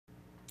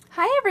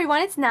Hi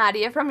everyone, it's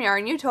Nadia from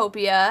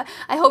YARNutopia.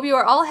 I hope you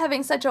are all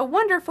having such a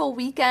wonderful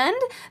weekend.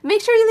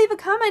 Make sure you leave a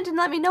comment and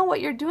let me know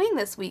what you're doing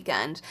this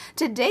weekend.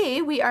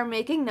 Today we are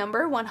making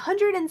number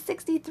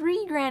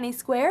 163 granny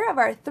square of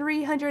our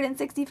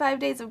 365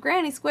 days of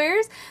granny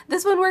squares.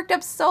 This one worked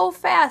up so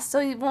fast,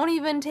 so it won't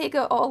even take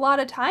a lot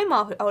of time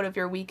out of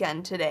your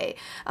weekend today.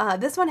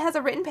 This one has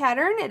a written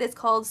pattern. It is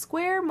called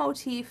Square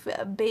Motif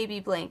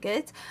Baby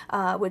Blanket,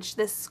 which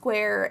this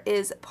square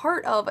is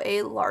part of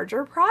a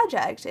larger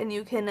project, and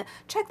you can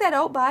check that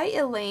out by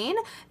Elaine.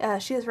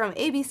 She is from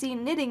ABC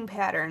Knitting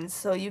Patterns,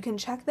 so you can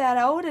check that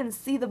out and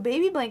see the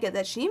baby blanket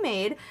that she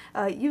made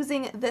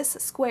using this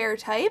square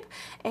type,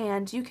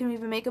 and you can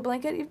even make a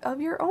blanket of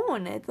your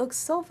own. It looks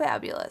so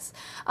fabulous.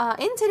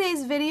 In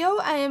today's video,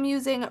 I am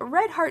using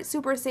Red Heart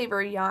Super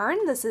Saver yarn.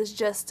 This is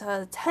just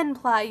a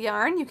 10-ply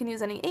yarn. You can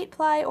use any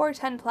 8-ply or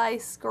 10-ply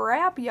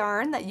scrap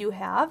yarn that you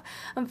have.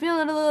 I'm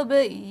feeling a little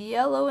bit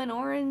yellow and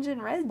orange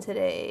and red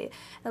today.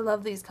 I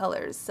love these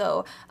colors,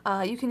 so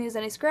you can use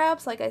any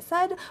scraps, like I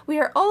said. We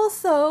are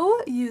also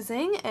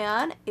using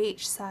an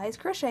H-size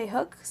crochet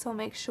hook, so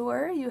make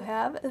sure you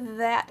have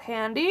that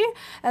handy,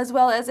 as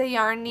well as a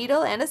yarn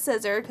needle and a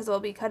scissor, because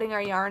we'll be cutting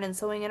our yarn and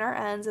sewing in our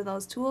ends, and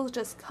those tools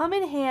just come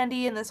in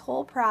handy in this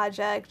whole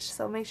project,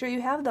 so make sure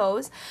you have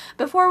those.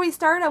 Before we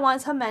start, I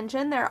want to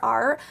mention there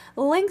are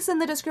links in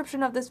the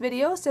description of this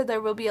video, so there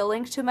will be a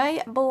link to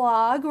my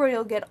blog where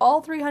you'll get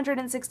all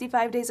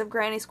 365 days of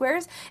granny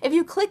squares. If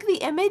you click the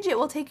image, it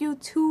will take you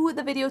to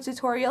the video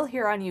tutorial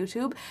here on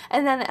YouTube,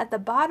 and then at the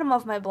bottom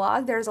of my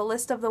blog there's a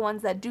list of the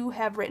ones that do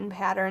have written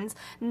patterns.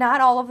 Not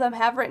all of them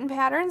have written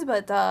patterns,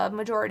 but the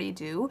majority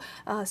do,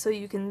 so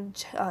you can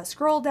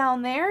scroll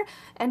down there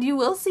and you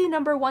will see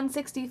number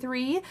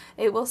 163.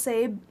 It will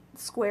say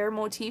Square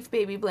Motif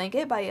Baby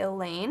Blanket by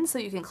Elaine, so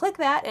you can click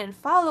that and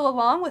follow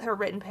along with her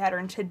written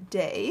pattern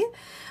today.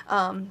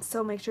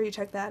 So make sure you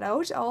check that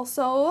out.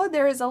 Also,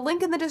 there is a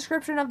link in the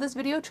description of this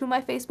video to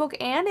my Facebook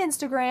and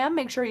Instagram.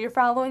 Make sure you're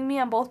following me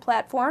on both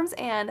platforms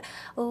and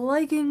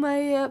liking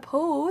my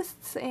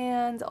posts,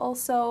 and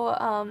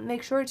also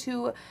make sure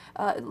to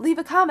leave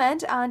a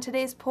comment on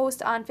today's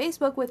post on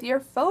Facebook with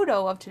your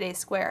photo of today's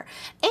square.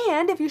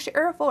 And if you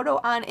share a photo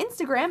on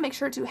Instagram, make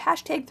sure to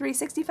hashtag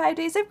 365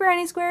 days of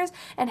granny squares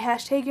and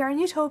hashtag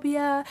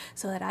YARNutopia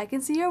so that I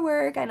can see your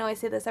work. I know I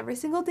say this every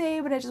single day,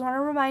 but I just want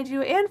to remind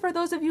you, and for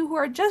those of you who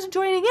are just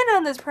joining in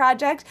on this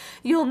project,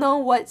 you'll know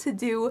what to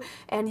do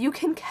and you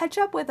can catch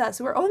up with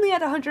us. We're only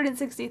at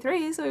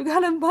 163, so we've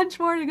got a bunch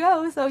more to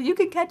go, so you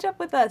can catch up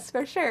with us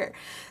for sure.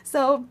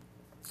 So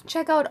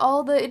check out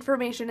all the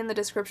information in the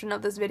description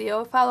of this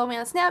video. Follow me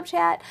on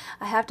Snapchat.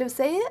 I have to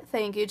say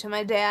thank you to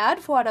my dad,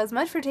 Fuad,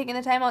 Azmat, for taking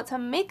the time out to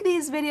make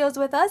these videos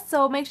with us,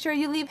 so make sure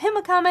you leave him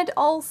a comment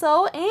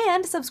also,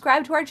 and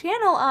subscribe to our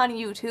channel on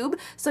YouTube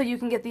so you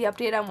can get the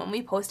update on when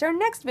we post our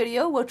next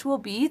video, which will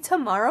be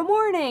tomorrow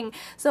morning.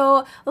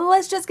 So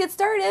let's just get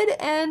started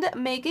and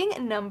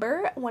making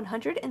number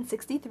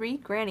 163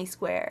 granny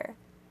square.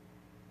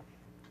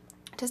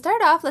 To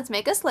start off, let's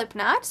make a slip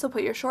knot. So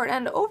put your short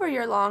end over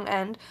your long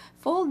end,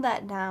 fold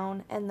that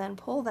down, and then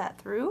pull that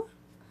through.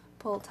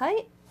 Pull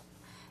tight,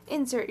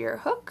 insert your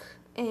hook,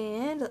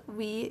 and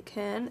we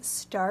can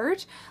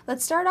start.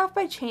 Let's start off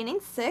by chaining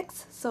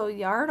 6. So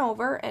yarn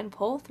over and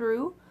pull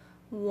through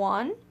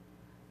 1,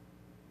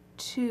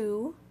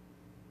 2,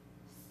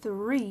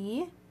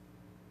 3,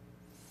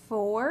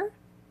 4,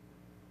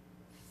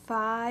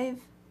 5,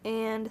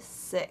 and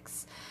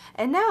 6.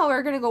 And now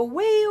we're going to go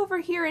way over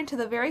here into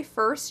the very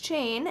first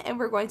chain, and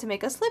we're going to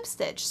make a slip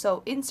stitch.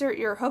 So insert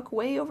your hook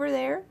way over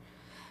there,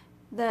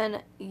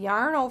 then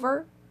yarn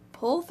over,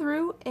 pull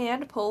through,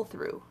 and pull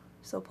through.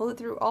 So pull it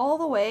through all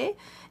the way,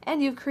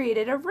 and you've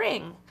created a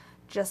ring,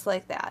 just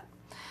like that.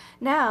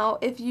 Now,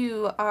 if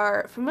you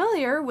are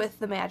familiar with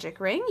the magic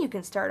ring, you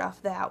can start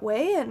off that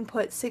way and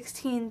put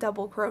 16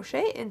 double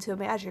crochet into a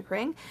magic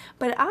ring,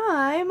 but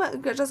I'm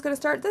just going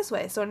to start this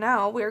way. So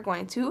now we're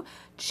going to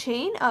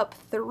chain up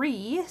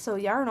 3, so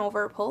yarn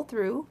over, pull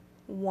through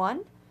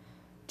 1,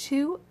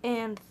 2,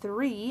 and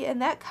 3,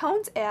 and that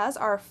counts as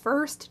our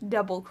first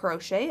double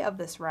crochet of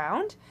this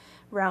round,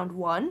 round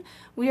 1.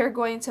 We are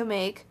going to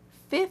make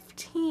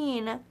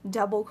 15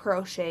 double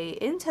crochet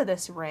into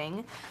this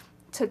ring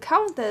to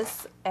count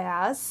this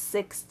as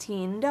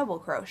 16 double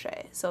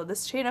crochet. So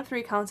this chain of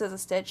 3 counts as a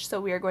stitch, so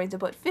we are going to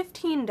put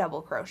 15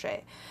 double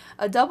crochet.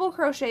 A double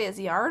crochet is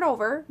yarn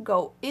over,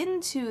 go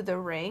into the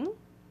ring,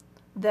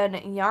 then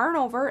yarn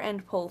over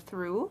and pull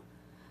through,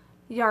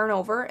 yarn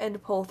over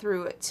and pull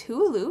through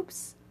 2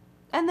 loops,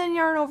 and then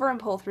yarn over and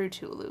pull through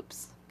 2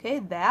 loops. Okay,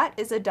 that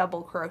is a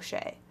double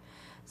crochet.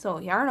 So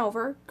yarn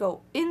over,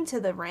 go into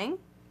the ring,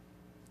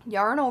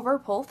 yarn over,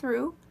 pull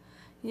through,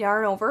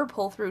 yarn over,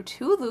 pull through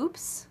 2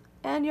 loops,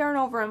 and yarn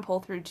over and pull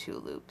through 2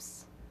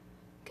 loops.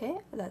 Okay,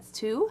 that's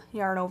 2.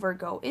 Yarn over,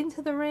 go into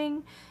the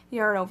ring,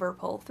 yarn over,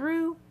 pull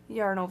through,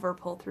 yarn over,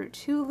 pull through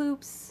 2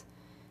 loops,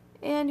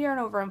 and yarn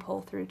over and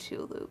pull through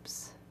 2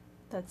 loops.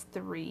 That's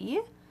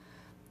 3.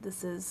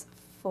 This is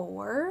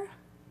 4,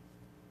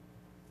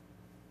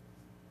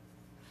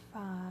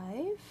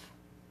 5,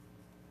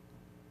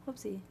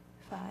 whoopsie,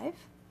 5,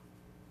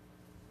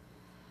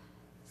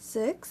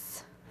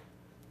 6,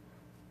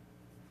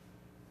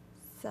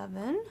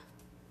 7,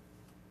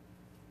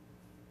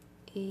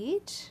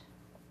 8,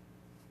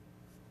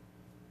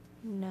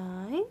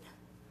 9,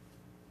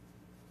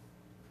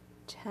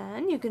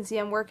 10. You can see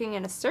I'm working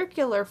in a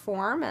circular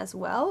form as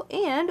well,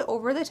 and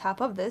over the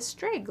top of this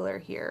straggler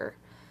here,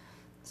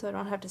 so I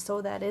don't have to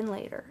sew that in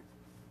later.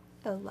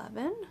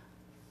 11,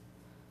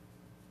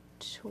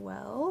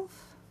 12,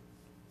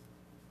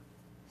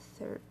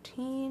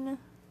 13,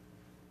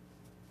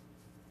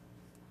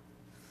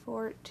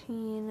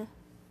 14,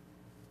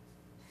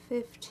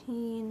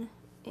 15,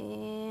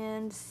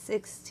 and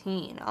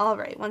 16. All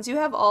right, once you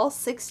have all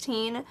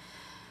 16,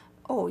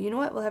 oh, you know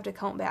what? We'll have to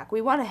count back.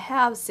 We want to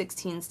have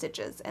 16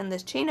 stitches, and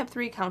this chain of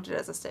 3 counted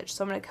as a stitch.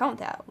 So I'm going to count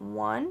that.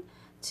 1,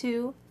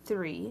 2,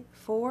 3,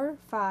 4,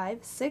 5,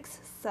 6,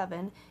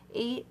 7,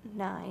 8,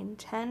 9,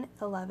 10,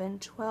 11,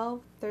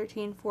 12,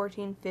 13,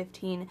 14,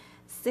 15,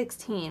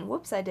 16.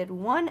 Whoops, I did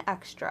 1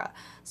 extra.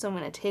 So I'm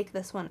going to take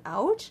this one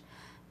out,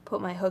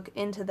 put my hook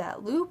into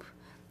that loop,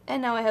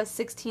 and now I have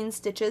 16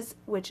 stitches,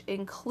 which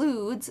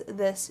includes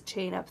this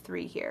chain up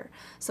 3 here.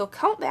 So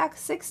count back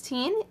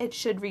 16, it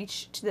should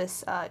reach to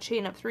this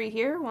chain up 3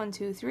 here, 1,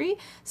 2, 3,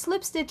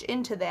 slip stitch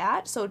into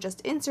that, so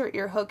just insert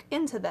your hook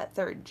into that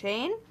 3rd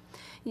chain,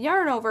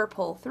 yarn over,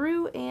 pull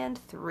through, and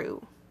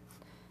through.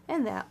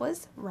 And that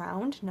was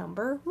round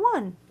number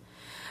 1.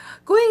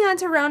 Going on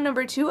to round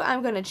number 2,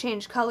 I'm going to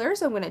change color,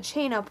 so I'm going to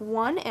chain up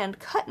 1 and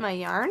cut my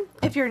yarn.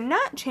 If you're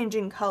not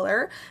changing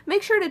color,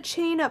 make sure to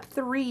chain up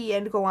 3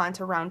 and go on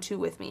to round 2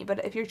 with me.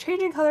 But if you're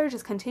changing color,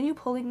 just continue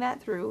pulling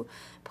that through,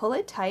 pull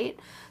it tight.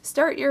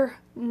 Start your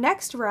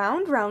next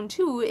round, round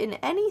 2, in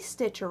any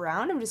stitch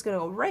around. I'm just going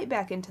to go right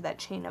back into that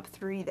chain up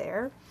 3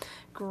 there.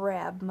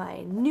 Grab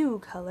my new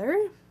color,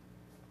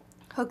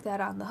 hook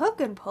that on the hook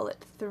and pull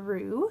it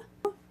through.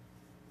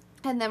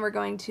 And then we're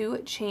going to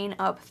chain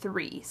up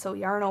 3. So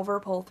yarn over,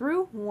 pull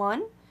through,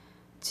 1,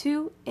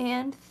 2,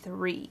 and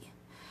 3.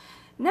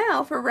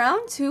 Now for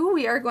round 2,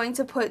 we are going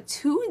to put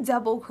 2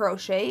 double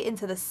crochet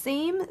into the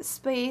same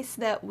space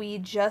that we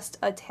just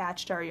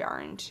attached our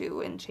yarn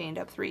to and chained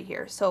up 3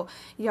 here. So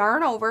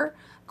yarn over,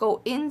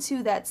 go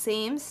into that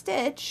same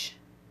stitch,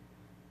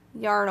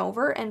 yarn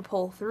over and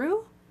pull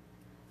through,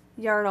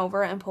 yarn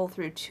over and pull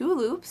through 2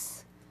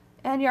 loops,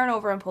 and yarn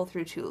over and pull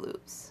through 2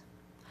 loops.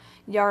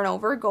 Yarn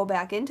over, go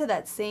back into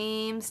that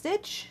same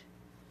stitch,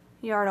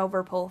 yarn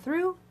over, pull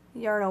through,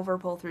 yarn over,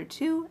 pull through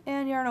 2,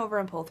 and yarn over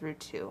and pull through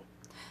 2.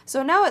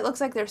 So now it looks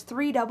like there's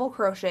 3 double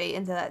crochet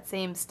into that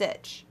same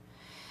stitch.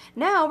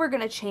 Now we're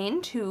going to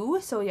chain 2,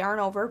 so yarn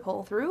over,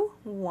 pull through,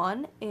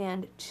 1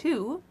 and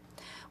 2.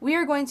 We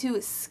are going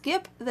to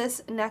skip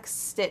this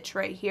next stitch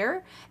right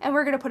here, and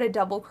we're going to put a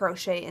double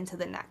crochet into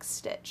the next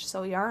stitch.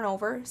 So yarn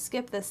over,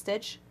 skip this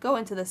stitch, go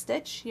into the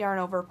stitch, yarn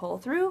over, pull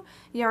through,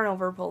 yarn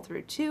over, pull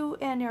through 2,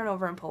 and yarn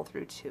over and pull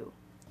through 2.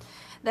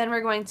 Then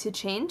we're going to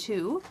chain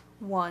 2,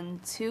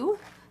 1, 2,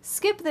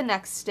 skip the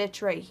next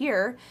stitch right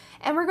here,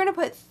 and we're going to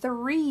put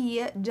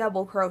 3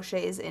 double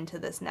crochets into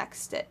this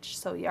next stitch.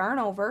 So yarn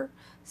over,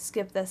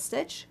 skip this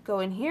stitch, go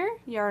in here,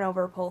 yarn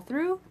over, pull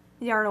through,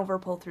 yarn over,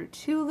 pull through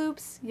 2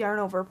 loops, yarn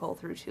over, pull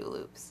through 2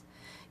 loops.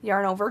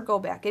 Yarn over, go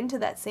back into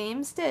that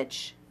same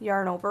stitch,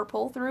 yarn over,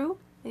 pull through,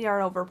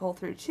 yarn over, pull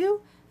through 2,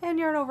 and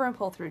yarn over and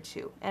pull through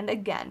 2. And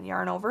again,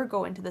 yarn over,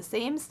 go into the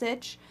same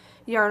stitch,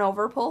 yarn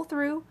over, pull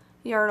through,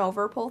 yarn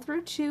over, pull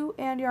through 2,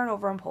 and yarn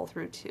over and pull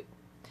through 2.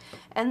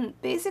 And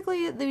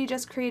basically we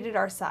just created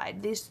our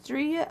side. These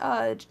 3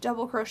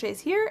 double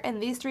crochets here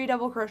and these 3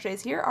 double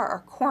crochets here are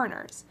our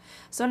corners.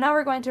 So now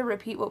we're going to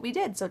repeat what we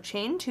did. So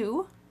chain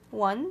 2,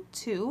 1,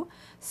 2,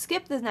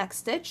 skip the next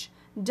stitch,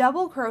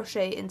 double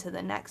crochet into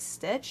the next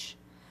stitch,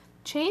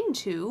 chain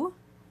 2,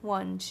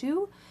 1,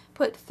 2,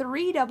 put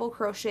 3 double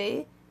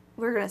crochet,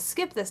 we're going to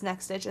skip this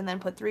next stitch and then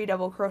put 3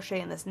 double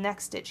crochet in this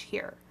next stitch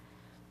here.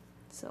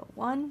 So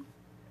 1,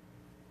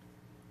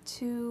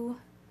 2,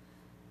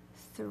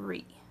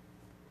 3.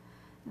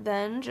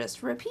 Then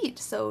just repeat.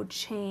 So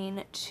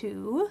chain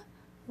 2,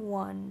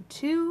 1,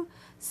 2,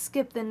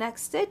 skip the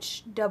next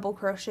stitch, double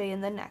crochet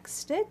in the next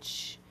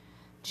stitch,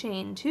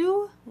 chain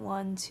 2,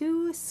 1,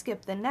 2,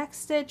 skip the next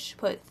stitch,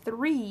 put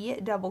 3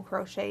 double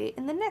crochet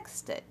in the next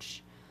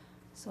stitch.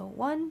 So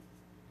 1,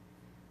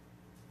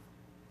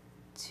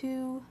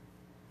 2,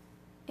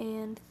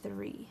 and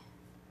 3.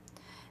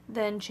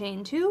 Then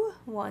chain 2,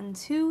 1,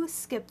 2,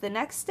 skip the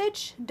next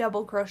stitch,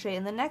 double crochet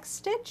in the next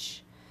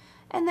stitch,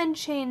 and then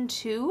chain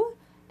 2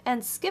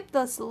 and skip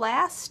this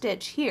last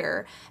stitch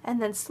here,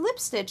 and then slip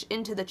stitch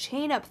into the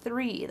chain up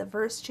 3, the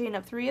first chain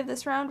up 3 of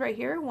this round right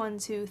here, 1,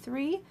 2,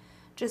 3.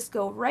 Just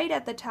go right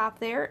at the top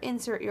there,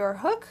 insert your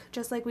hook,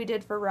 just like we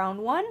did for round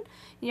 1,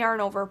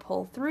 yarn over,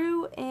 pull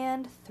through,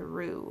 and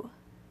through.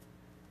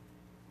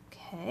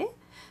 Okay,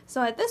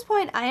 so at this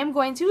point I am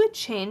going to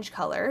change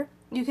color.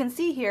 You can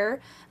see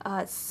here,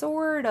 it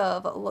sort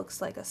of looks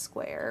like a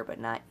square, but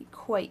not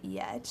quite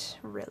yet,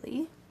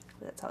 really.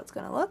 That's how it's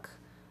going to look.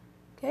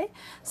 Okay,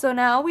 so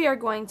now we are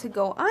going to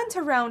go on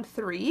to round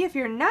 3. If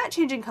you're not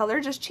changing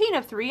color, just chain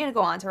up 3 and go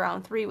on to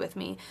round 3 with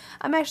me.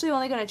 I'm actually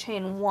only going to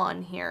chain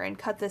 1 here and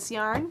cut this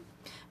yarn,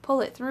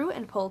 pull it through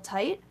and pull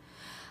tight.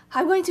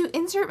 I'm going to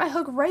insert my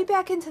hook right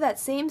back into that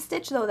same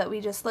stitch though that we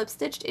just slip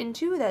stitched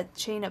into, that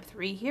chain up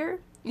 3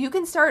 here. You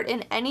can start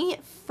in any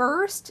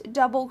first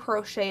double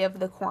crochet of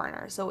the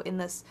corner. So in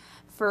this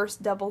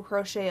first double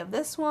crochet of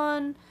this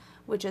one,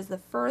 which is the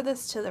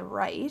furthest to the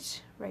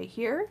right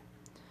here,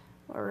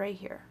 or right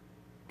here.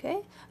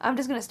 Okay, I'm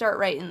just going to start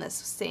right in this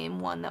same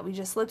one that we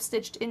just slip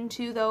stitched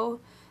into though,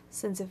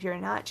 since if you're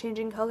not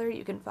changing color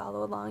you can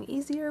follow along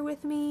easier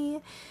with me.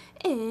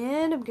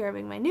 And I'm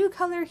grabbing my new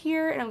color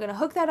here and I'm going to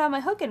hook that on my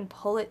hook and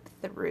pull it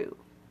through.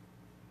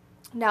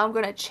 Now I'm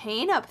going to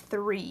chain up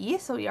 3,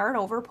 so yarn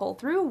over, pull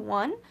through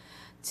 1,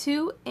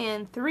 2,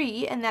 and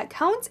 3, and that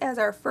counts as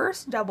our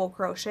first double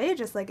crochet,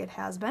 just like it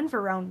has been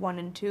for round 1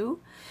 and 2.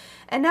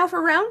 And now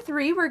for round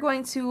 3, we're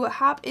going to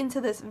hop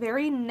into this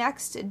very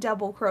next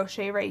double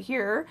crochet right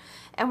here,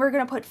 and we're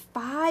going to put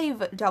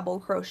 5 double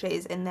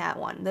crochets in that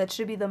one. That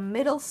should be the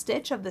middle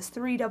stitch of this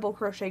 3 double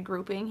crochet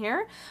grouping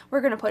here.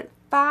 We're going to put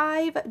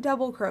 5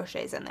 double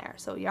crochets in there.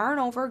 So yarn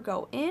over,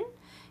 go in,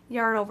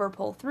 yarn over,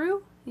 pull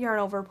through, yarn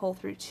over, pull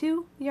through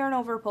 2, yarn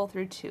over, pull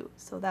through 2.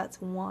 So that's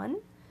 1,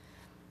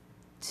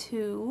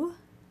 2,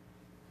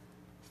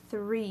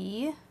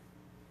 3,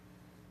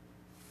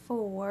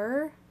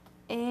 4,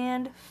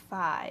 and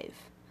 5.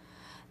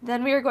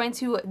 Then we are going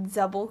to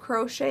double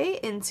crochet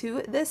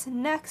into this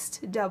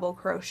next double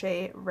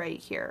crochet right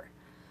here.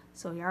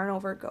 So yarn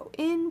over, go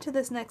into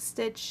this next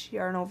stitch,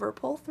 yarn over,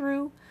 pull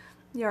through,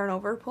 yarn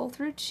over, pull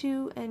through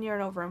 2, and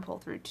yarn over and pull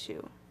through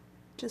 2,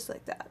 just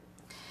like that.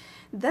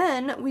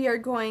 Then we are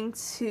going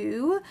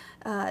to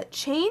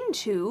chain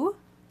 2,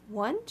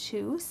 1,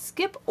 2,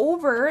 skip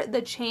over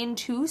the chain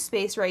 2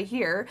 space right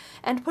here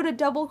and put a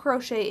double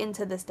crochet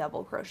into this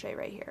double crochet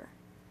right here.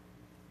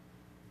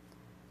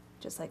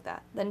 Just like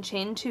that. Then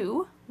chain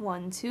 2,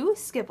 1, 2,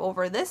 skip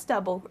over this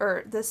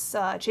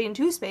chain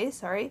 2 space,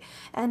 sorry,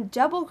 and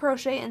double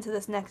crochet into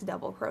this next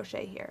double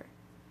crochet here.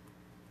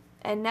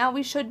 And now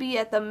we should be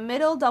at the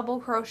middle double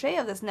crochet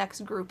of this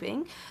next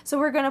grouping, so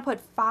we're going to put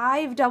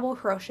 5 double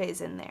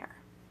crochets in there.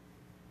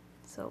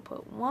 So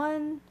put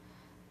 1,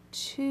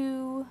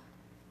 2,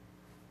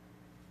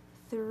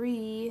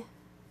 3,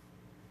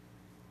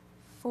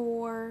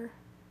 4,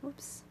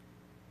 oops,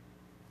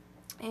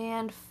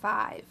 and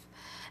 5.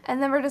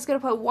 And then we're just going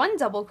to put 1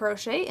 double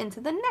crochet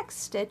into the next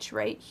stitch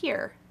right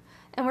here.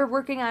 And we're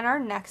working on our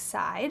next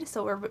side,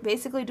 so we're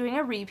basically doing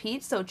a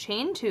repeat. So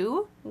chain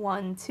 2,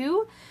 1,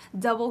 2,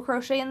 double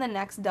crochet in the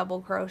next double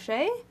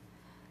crochet,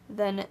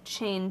 then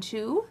chain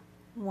 2,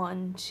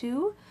 1,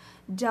 2,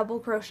 double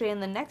crochet in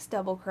the next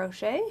double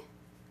crochet,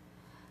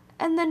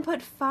 and then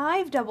put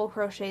 5 double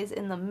crochets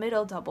in the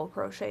middle double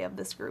crochet of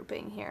this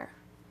grouping here.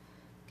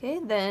 Okay,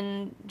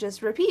 then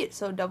just repeat.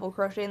 So double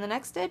crochet in the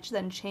next stitch,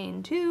 then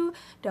chain 2,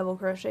 double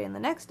crochet in the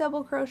next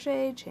double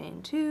crochet,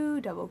 chain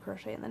 2, double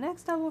crochet in the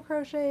next double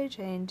crochet,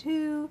 chain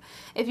 2.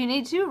 If you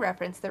need to,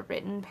 reference the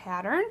written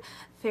pattern.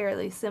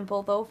 Fairly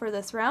simple though for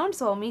this round,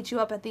 so I'll meet you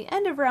up at the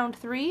end of round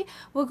 3.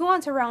 We'll go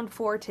on to round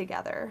 4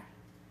 together.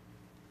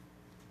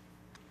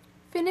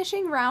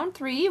 Finishing round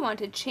 3, you want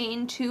to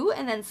chain 2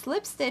 and then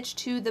slip stitch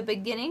to the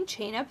beginning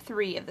chain up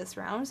 3 of this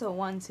round. So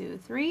 1, 2,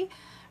 3.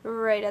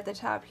 Right at the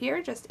top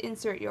here, just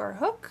insert your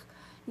hook,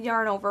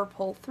 yarn over,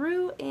 pull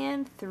through,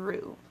 and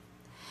through.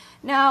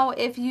 Now,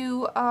 if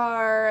you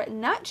are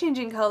not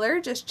changing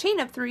color, just chain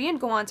up 3 and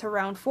go on to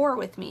round 4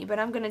 with me, but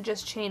I'm going to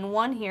just chain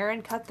 1 here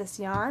and cut this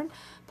yarn,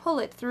 pull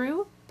it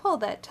through, pull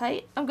that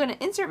tight. I'm going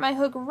to insert my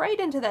hook right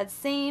into that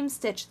same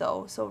stitch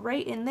though, so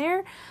right in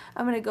there,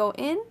 I'm going to go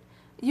in.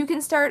 You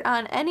can start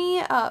on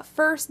any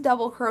first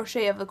double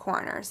crochet of the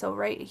corner, so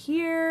right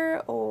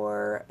here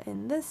or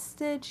in this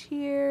stitch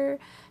here,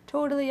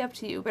 totally up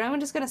to you, but I'm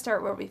just going to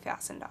start where we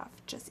fastened off,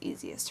 just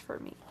easiest for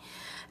me.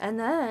 And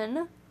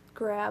then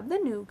grab the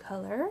new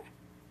color,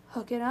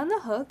 hook it on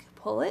the hook,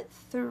 pull it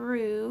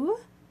through,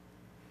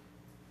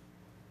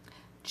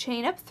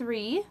 chain up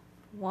 3,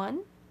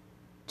 1,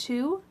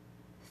 2,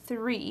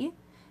 3,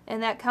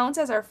 and that counts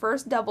as our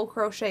first double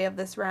crochet of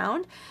this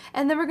round.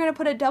 And then we're going to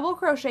put a double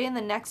crochet in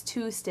the next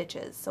 2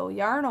 stitches. So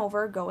yarn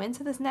over, go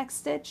into this next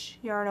stitch,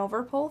 yarn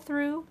over, pull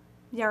through,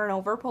 yarn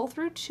over, pull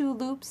through 2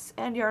 loops,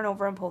 and yarn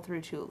over and pull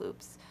through 2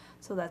 loops.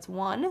 So that's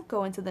 1,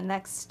 go into the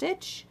next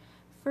stitch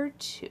for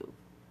 2.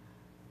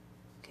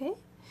 Okay,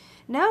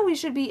 now we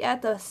should be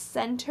at the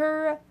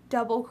center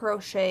double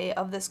crochet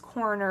of this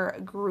corner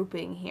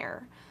grouping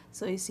here.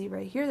 So you see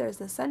right here, there's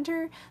the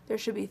center. There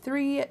should be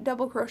 3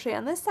 double crochet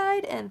on this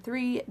side and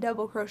 3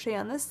 double crochet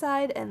on this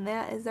side, and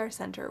that is our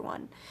center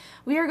one.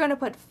 We are going to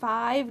put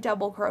 5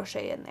 double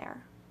crochet in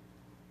there,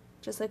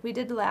 just like we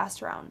did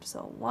last round.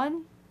 So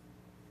 1,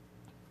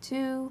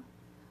 2,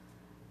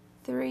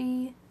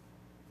 3,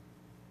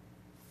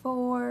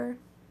 4,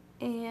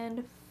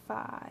 and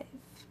 5.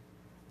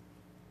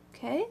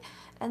 Okay,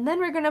 and then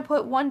we're going to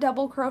put 1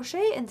 double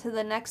crochet into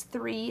the next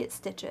 3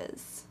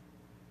 stitches.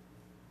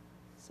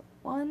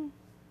 1,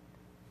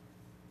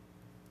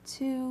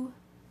 2,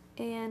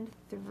 and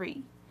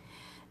 3.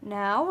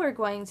 Now we're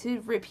going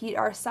to repeat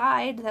our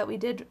side that we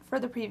did for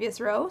the previous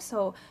row.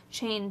 So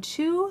chain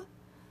 2,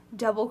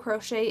 double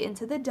crochet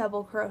into the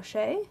double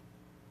crochet,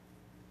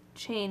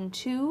 chain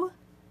 2,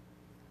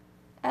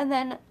 and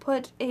then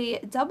put a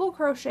double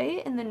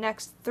crochet in the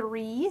next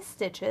 3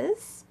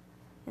 stitches,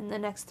 in the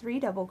next 3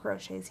 double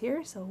crochets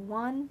here. So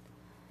 1,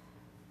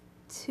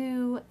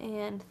 2,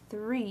 and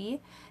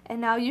 3,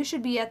 and now you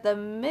should be at the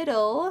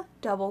middle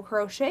double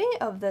crochet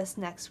of this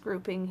next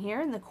grouping here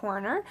in the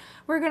corner.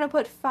 We're going to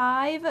put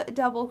 5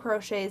 double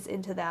crochets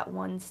into that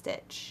one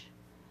stitch.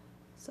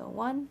 So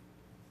 1,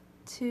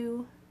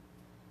 2,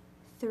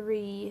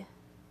 3,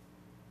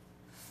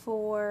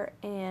 4,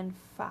 and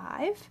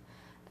 5.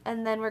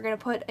 And then we're going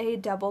to put a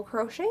double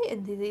crochet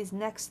into these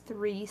next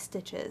 3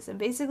 stitches, and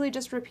basically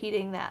just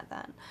repeating that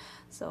then.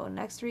 So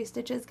next 3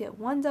 stitches get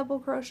 1 double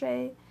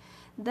crochet.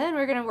 Then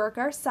we're going to work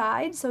our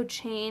side, so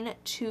chain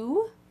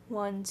 2,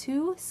 1,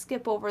 2,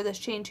 skip over this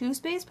chain 2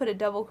 space, put a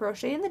double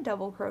crochet in the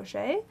double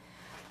crochet,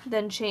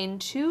 then chain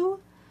 2,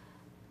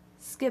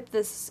 skip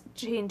this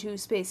chain 2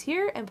 space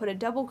here, and put a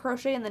double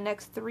crochet in the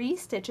next 3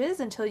 stitches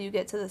until you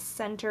get to the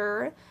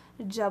center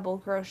double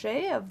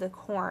crochet of the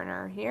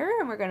corner here,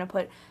 and we're going to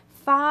put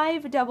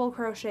 5 double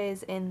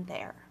crochets in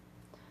there.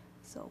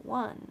 So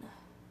 1,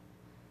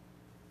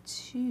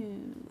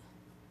 2,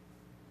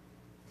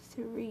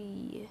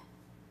 3,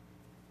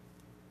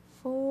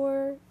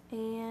 4,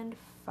 and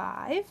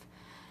 5,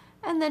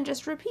 and then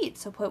just repeat.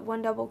 So put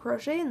 1 double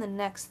crochet in the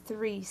next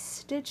 3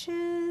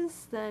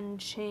 stitches, then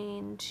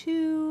chain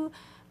 2,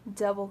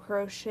 double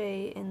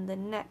crochet in the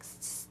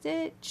next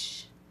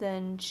stitch,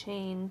 then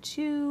chain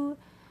 2,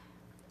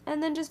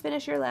 and then just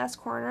finish your last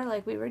corner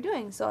like we were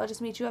doing. So I'll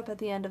just meet you up at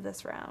the end of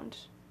this round.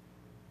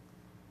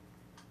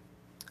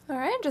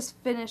 Alright, just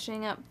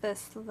finishing up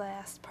this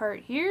last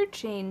part here,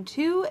 chain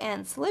 2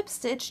 and slip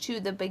stitch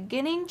to the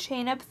beginning,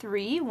 chain up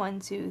 3, 1,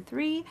 2,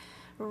 3,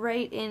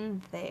 right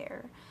in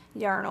there.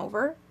 Yarn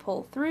over,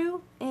 pull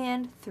through,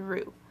 and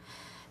through.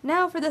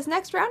 Now for this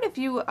next round, if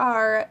you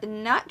are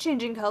not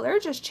changing color,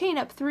 just chain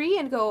up 3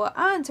 and go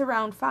on to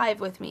round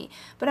 5 with me.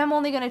 But I'm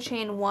only going to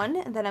chain 1,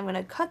 and then I'm going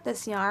to cut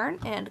this yarn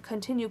and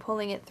continue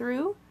pulling it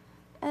through,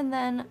 and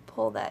then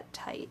pull that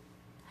tight.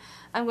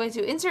 I'm going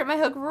to insert my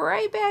hook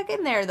right back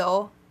in there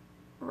though,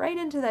 right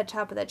into that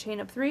top of that chain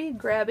up 3,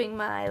 grabbing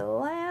my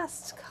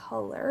last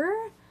color,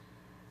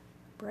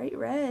 bright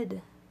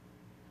red,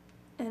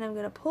 and I'm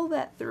going to pull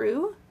that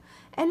through.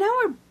 And now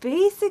we're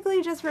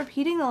basically just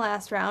repeating the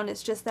last round.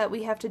 It's just that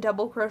we have to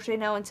double crochet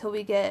now until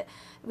we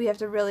have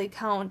to really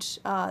count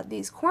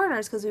these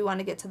corners, because we want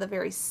to get to the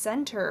very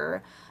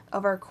center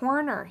of our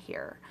corner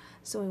here.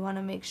 So we want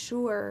to make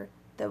sure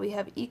that we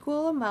have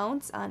equal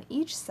amounts on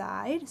each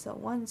side. So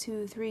 1,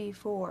 2, 3,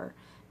 4,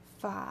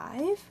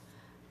 5.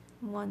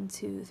 1,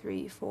 2,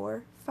 3,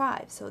 4,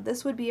 5. So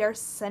this would be our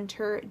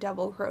center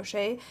double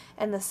crochet,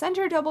 and the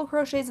center double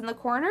crochets in the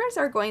corners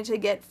are going to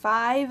get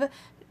 5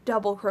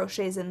 double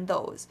crochets in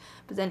those.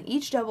 But then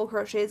each double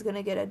crochet is going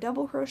to get a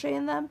double crochet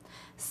in them.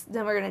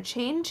 Then we're going to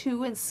chain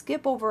 2 and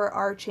skip over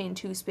our chain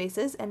 2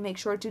 spaces and make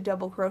sure to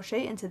double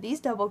crochet into these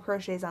double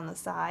crochets on the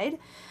side,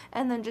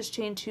 and then just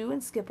chain 2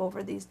 and skip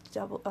over these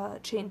double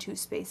chain 2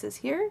 spaces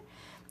here.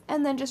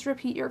 And then just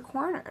repeat your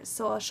corners.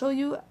 So I'll show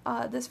you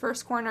this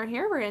first corner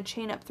here. We're going to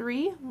chain up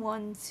 3,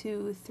 1,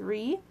 2,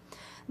 3,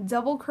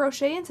 double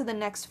crochet into the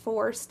next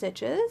 4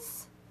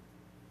 stitches.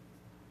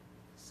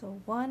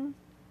 So 1,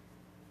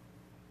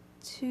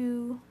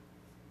 2,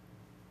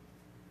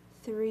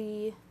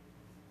 3,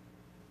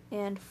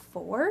 and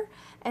 4.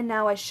 And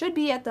now I should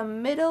be at the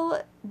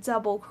middle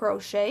double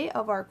crochet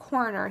of our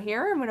corner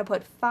here. I'm going to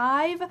put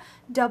 5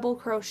 double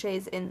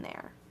crochets in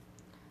there.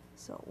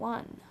 So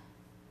 1,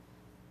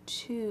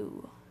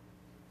 2,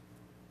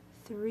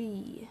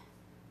 3,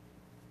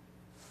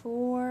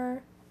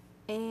 4,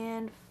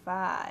 and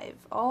 5.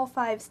 All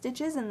 5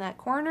 stitches in that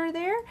corner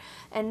there.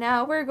 And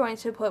now we're going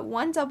to put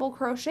 1 double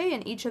crochet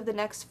in each of the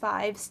next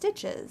 5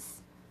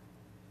 stitches.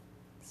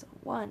 So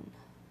 1,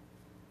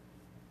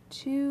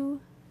 2,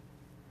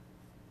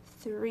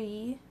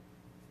 3,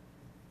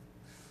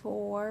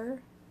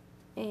 4,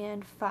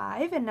 and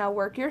 5. And now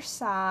work your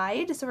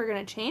side. So we're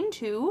going to chain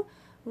 2,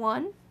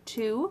 1,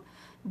 2,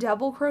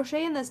 double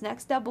crochet in this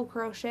next double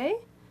crochet,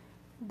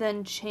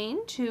 then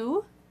chain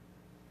 2,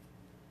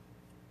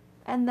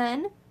 and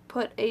then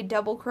put a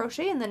double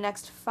crochet in the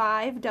next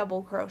 5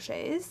 double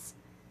crochets.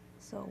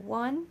 So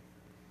 1,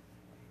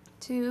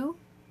 2,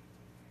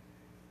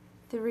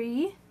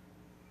 3,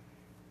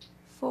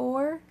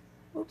 4,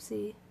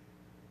 oopsie,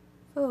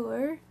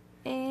 4,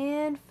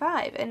 and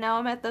 5. And now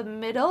I'm at the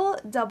middle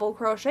double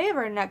crochet of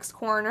our next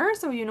corner,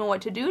 so you know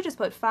what to do. Just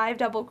put 5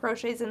 double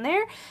crochets in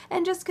there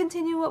and just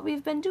continue what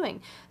we've been doing.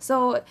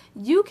 So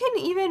you can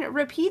even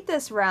repeat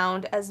this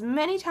round as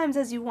many times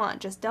as you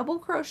want. Just double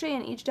crochet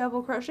in each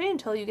double crochet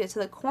until you get to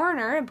the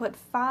corner and put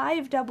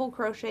 5 double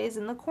crochets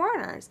in the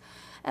corners.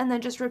 And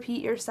then just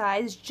repeat your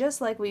sides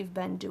just like we've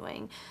been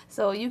doing.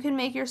 So you can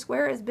make your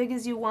square as big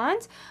as you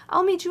want.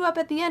 I'll meet you up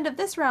at the end of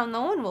this round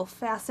though, and we'll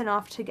fasten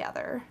off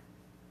together.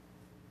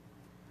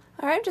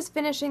 Alright, just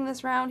finishing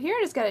this round here.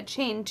 Just got to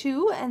chain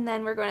 2, and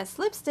then we're going to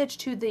slip stitch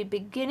to the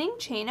beginning,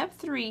 chain up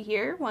 3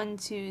 here. 1,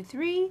 2,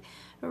 3.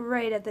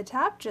 Right at the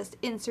top, just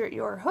insert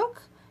your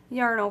hook,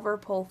 yarn over,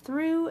 pull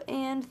through,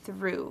 and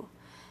through.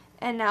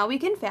 And now we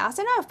can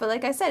fasten off, but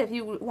like I said, if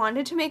you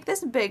wanted to make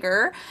this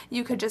bigger,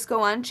 you could just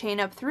go on, chain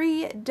up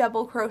 3,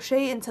 double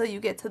crochet until you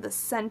get to the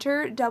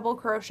center double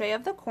crochet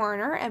of the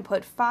corner and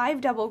put 5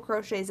 double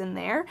crochets in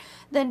there,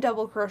 then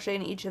double crochet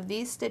in each of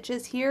these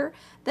stitches here,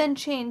 then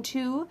chain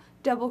 2,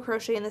 double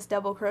crochet in this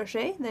double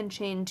crochet, then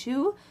chain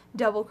 2,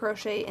 double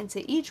crochet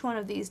into each one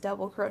of these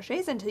double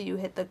crochets until you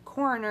hit the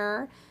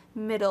corner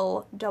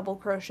middle double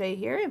crochet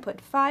here and put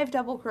 5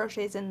 double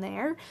crochets in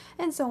there,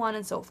 and so on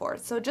and so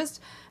forth. So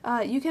just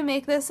you can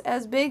make this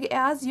as big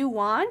as you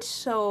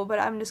want, but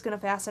I'm just going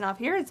to fasten off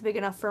here. It's big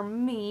enough for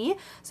me,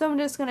 so I'm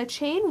just going to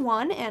chain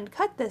 1 and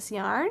cut this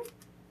yarn,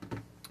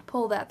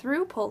 pull that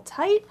through, pull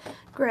tight,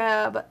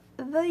 grab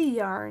the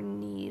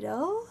yarn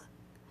needle,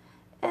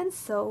 and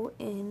sew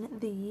in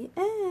the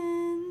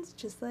ends,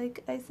 just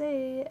like I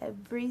say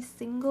every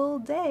single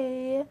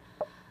day.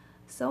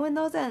 Sew in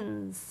those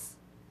ends,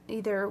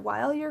 either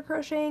while you're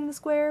crocheting the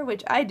square,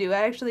 which I do.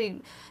 I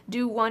actually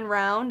do one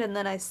round and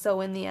then I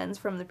sew in the ends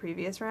from the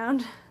previous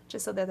round,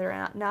 just so that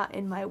they're not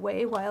in my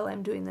way while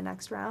I'm doing the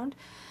next round.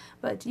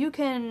 But you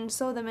can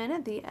sew them in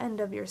at the end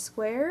of your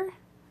square.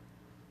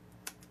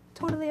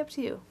 Totally up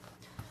to you.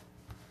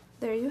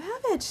 There you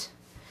have it.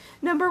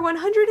 Number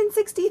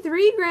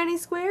 163 Granny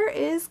Square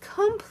is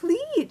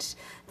complete.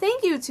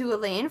 Thank you to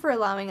Elaine for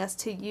allowing us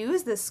to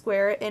use this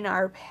square in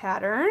our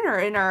pattern, or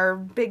in our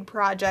big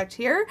project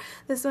here.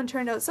 This one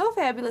turned out so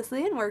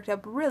fabulously and worked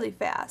up really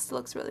fast. It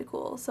looks really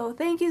cool. So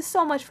thank you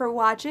so much for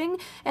watching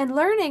and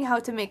learning how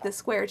to make this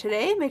square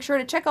today. Make sure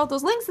to check out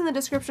those links in the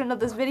description of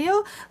this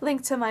video.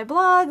 Link to my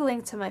blog,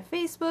 link to my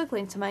Facebook,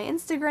 link to my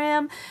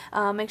Instagram.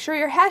 Make sure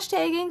you're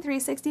hashtagging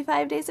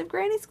 365 Days of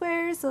Granny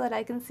Squares so that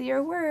I can see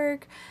your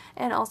work.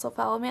 And also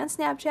follow me on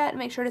Snapchat, and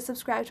make sure to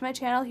subscribe to my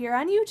channel here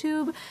on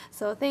YouTube.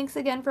 So thanks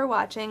again for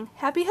watching.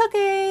 Happy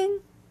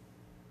hooking!